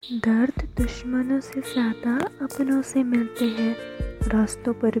दर्द दुश्मनों से ज़्यादा अपनों से मिलते हैं।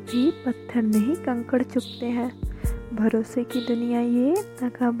 रास्तों पर भी पत्थर नहीं कंकड़ चुभते हैं। भरोसे की दुनिया ये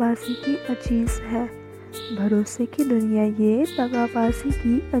दगाबाजी की अजीज है। भरोसे की दुनिया ये दगाबाजी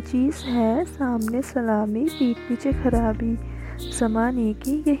की अजीज है। सामने सलामी, पीठ पीछे खराबी, ज़माने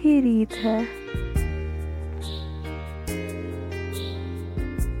की यही रीत है।